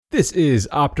This is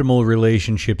Optimal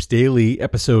Relationships Daily,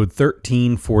 episode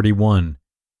 1341,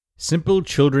 Simple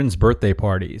Children's Birthday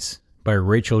Parties by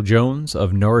Rachel Jones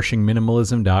of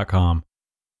NourishingMinimalism.com.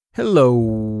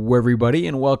 Hello, everybody,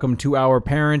 and welcome to our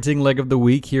parenting leg of the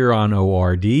week here on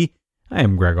ORD. I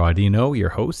am Greg Audino, your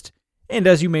host, and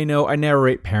as you may know, I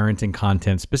narrate parenting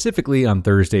content specifically on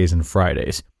Thursdays and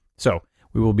Fridays. So,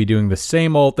 we will be doing the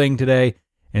same old thing today,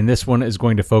 and this one is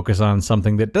going to focus on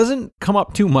something that doesn't come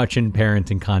up too much in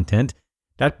parenting content,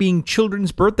 that being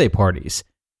children's birthday parties.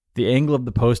 The angle of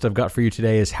the post I've got for you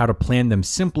today is how to plan them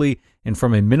simply and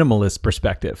from a minimalist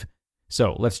perspective.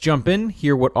 So let's jump in,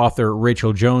 hear what author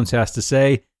Rachel Jones has to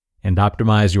say, and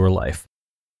optimize your life.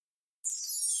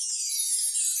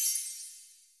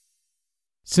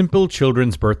 Simple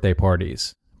Children's Birthday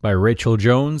Parties by Rachel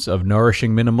Jones of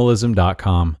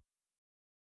NourishingMinimalism.com.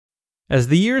 As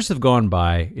the years have gone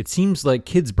by, it seems like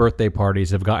kids' birthday parties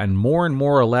have gotten more and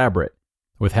more elaborate.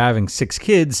 With having 6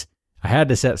 kids, I had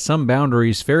to set some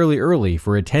boundaries fairly early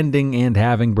for attending and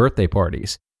having birthday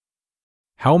parties.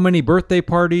 How many birthday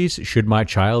parties should my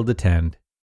child attend?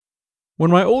 When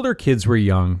my older kids were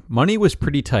young, money was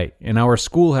pretty tight, and our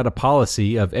school had a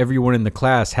policy of everyone in the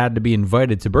class had to be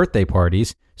invited to birthday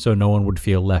parties so no one would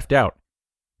feel left out.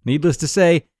 Needless to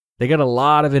say, they got a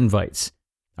lot of invites.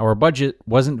 Our budget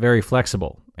wasn't very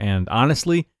flexible, and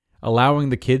honestly, allowing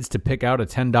the kids to pick out a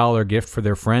 $10 gift for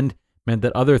their friend meant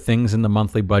that other things in the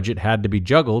monthly budget had to be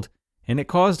juggled, and it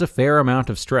caused a fair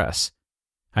amount of stress.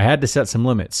 I had to set some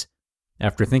limits.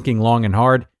 After thinking long and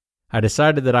hard, I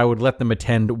decided that I would let them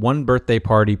attend one birthday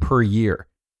party per year.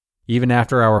 Even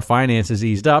after our finances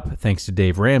eased up, thanks to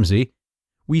Dave Ramsey,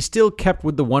 we still kept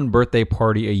with the one birthday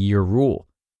party a year rule.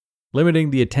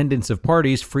 Limiting the attendance of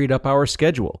parties freed up our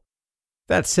schedule.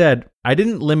 That said, I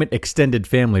didn't limit extended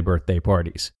family birthday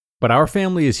parties, but our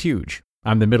family is huge.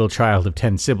 I'm the middle child of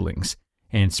 10 siblings,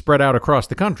 and spread out across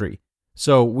the country,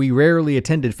 so we rarely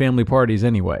attended family parties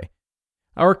anyway.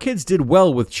 Our kids did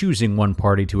well with choosing one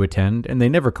party to attend, and they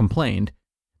never complained.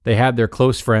 They had their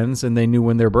close friends, and they knew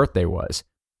when their birthday was.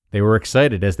 They were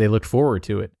excited as they looked forward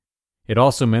to it. It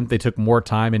also meant they took more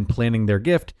time in planning their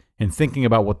gift and thinking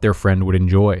about what their friend would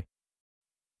enjoy.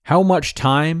 How much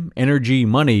time, energy,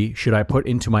 money should I put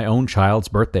into my own child's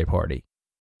birthday party?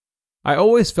 I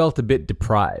always felt a bit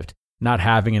deprived, not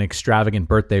having an extravagant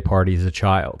birthday party as a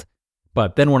child.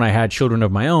 But then when I had children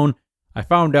of my own, I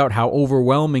found out how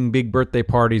overwhelming big birthday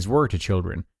parties were to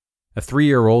children. A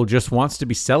 3-year-old just wants to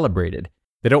be celebrated.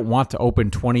 They don't want to open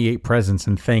 28 presents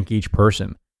and thank each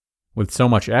person. With so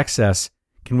much excess,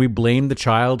 can we blame the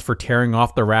child for tearing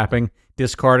off the wrapping,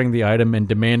 discarding the item, and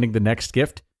demanding the next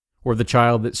gift? Or the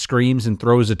child that screams and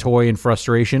throws a toy in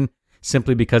frustration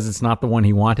simply because it's not the one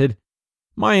he wanted?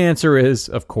 My answer is,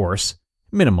 of course,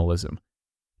 minimalism.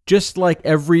 Just like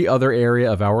every other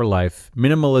area of our life,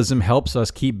 minimalism helps us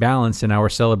keep balance in our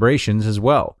celebrations as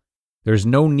well. There's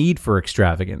no need for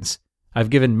extravagance.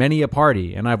 I've given many a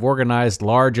party, and I've organized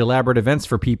large, elaborate events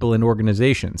for people and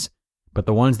organizations. But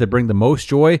the ones that bring the most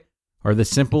joy are the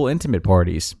simple, intimate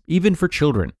parties, even for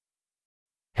children.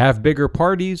 Have bigger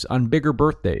parties on bigger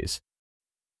birthdays.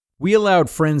 We allowed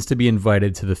friends to be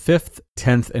invited to the 5th,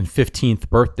 10th, and 15th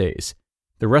birthdays.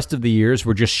 The rest of the years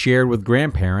were just shared with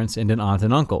grandparents and an aunt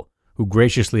and uncle, who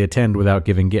graciously attend without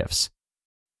giving gifts.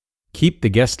 Keep the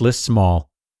guest list small.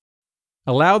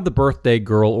 Allow the birthday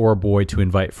girl or boy to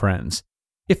invite friends.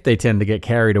 If they tend to get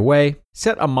carried away,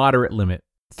 set a moderate limit.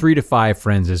 3 to 5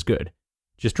 friends is good.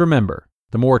 Just remember,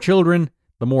 the more children,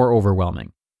 the more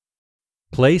overwhelming.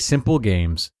 Play simple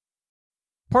games.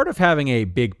 Part of having a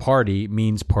big party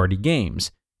means party games,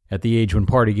 at the age when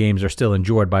party games are still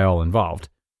enjoyed by all involved.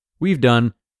 We've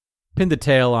done pin the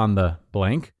tail on the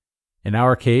blank. In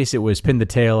our case, it was pin the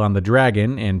tail on the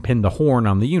dragon and pin the horn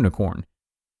on the unicorn.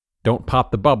 Don't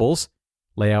pop the bubbles.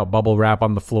 Lay out bubble wrap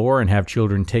on the floor and have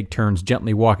children take turns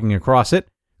gently walking across it.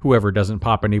 Whoever doesn't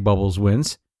pop any bubbles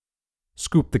wins.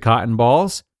 Scoop the cotton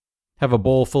balls. Have a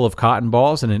bowl full of cotton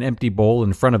balls and an empty bowl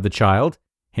in front of the child.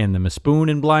 Hand them a spoon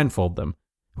and blindfold them.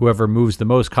 Whoever moves the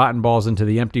most cotton balls into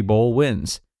the empty bowl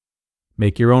wins.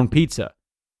 Make your own pizza.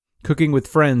 Cooking with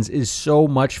friends is so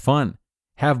much fun.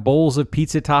 Have bowls of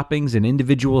pizza toppings and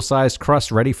individual-sized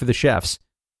crusts ready for the chefs.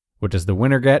 What does the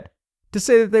winner get? To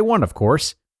say that they won, of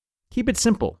course. Keep it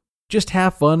simple. Just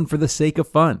have fun for the sake of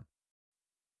fun.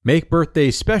 Make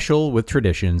birthdays special with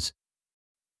traditions.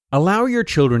 Allow your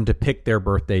children to pick their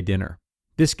birthday dinner.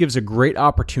 This gives a great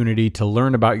opportunity to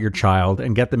learn about your child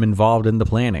and get them involved in the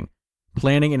planning.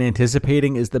 Planning and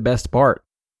anticipating is the best part.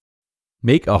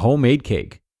 Make a homemade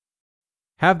cake.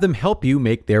 Have them help you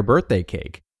make their birthday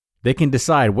cake. They can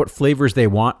decide what flavors they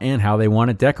want and how they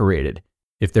want it decorated.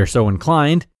 If they're so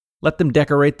inclined, let them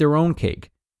decorate their own cake.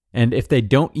 And if they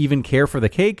don't even care for the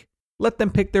cake, let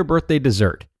them pick their birthday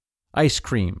dessert. Ice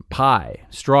cream, pie,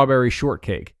 strawberry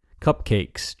shortcake,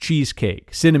 cupcakes,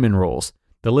 cheesecake, cinnamon rolls.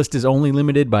 The list is only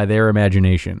limited by their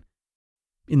imagination.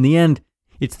 In the end,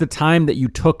 it's the time that you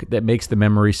took that makes the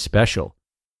memory special.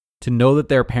 To know that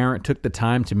their parent took the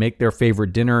time to make their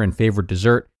favorite dinner and favorite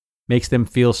dessert makes them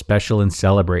feel special and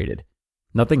celebrated.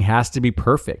 Nothing has to be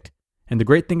perfect. And the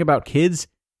great thing about kids,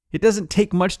 it doesn't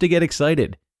take much to get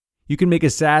excited. You can make a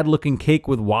sad-looking cake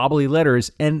with wobbly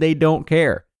letters and they don't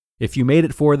care. If you made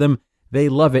it for them, they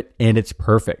love it and it's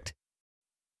perfect.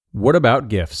 What about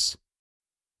gifts?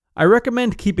 I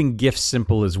recommend keeping gifts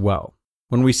simple as well.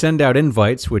 When we send out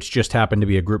invites, which just happen to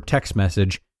be a group text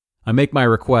message, I make my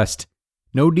request,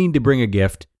 no need to bring a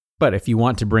gift, but if you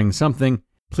want to bring something,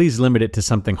 please limit it to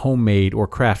something homemade or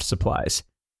craft supplies.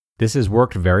 This has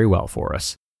worked very well for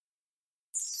us.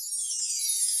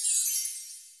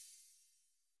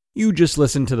 You just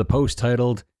listened to the post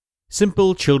titled,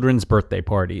 Simple Children's Birthday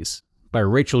Parties by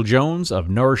Rachel Jones of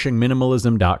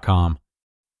NourishingMinimalism.com.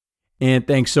 And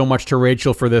thanks so much to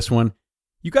Rachel for this one.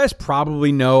 You guys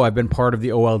probably know I've been part of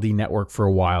the OLD network for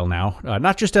a while now,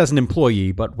 not just as an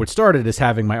employee, but what started as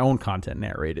having my own content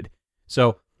narrated.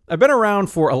 So I've been around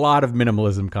for a lot of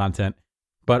minimalism content,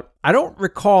 but I don't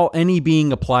recall any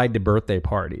being applied to birthday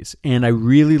parties, and I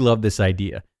really love this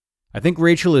idea. I think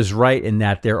Rachel is right in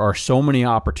that there are so many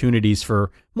opportunities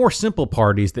for more simple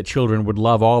parties that children would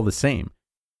love all the same.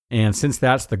 And since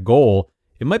that's the goal,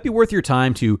 it might be worth your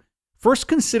time to first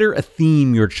consider a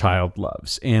theme your child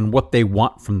loves and what they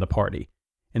want from the party,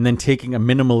 and then taking a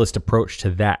minimalist approach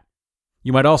to that.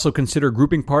 You might also consider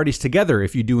grouping parties together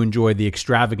if you do enjoy the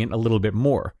extravagant a little bit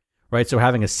more, right? So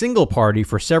having a single party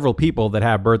for several people that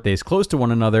have birthdays close to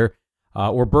one another,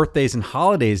 or birthdays and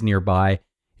holidays nearby,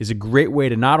 is a great way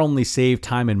to not only save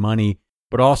time and money,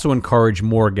 but also encourage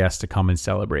more guests to come and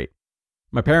celebrate.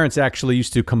 My parents actually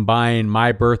used to combine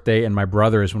my birthday and my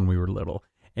brother's when we were little,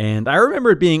 and I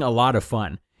remember it being a lot of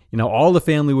fun. You know, all the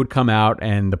family would come out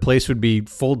and the place would be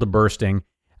full to bursting.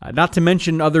 Not to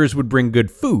mention others would bring good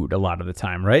food a lot of the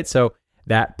time, right? So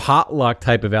that potluck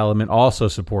type of element also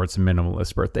supports a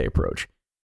minimalist birthday approach.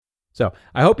 So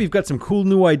I hope you've got some cool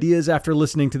new ideas after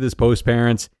listening to this post,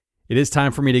 parents. It is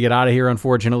time for me to get out of here,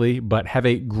 unfortunately, but have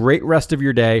a great rest of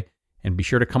your day and be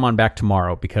sure to come on back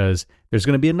tomorrow because there's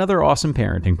going to be another awesome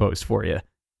parenting post for you.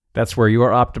 That's where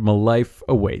your optimal life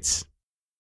awaits.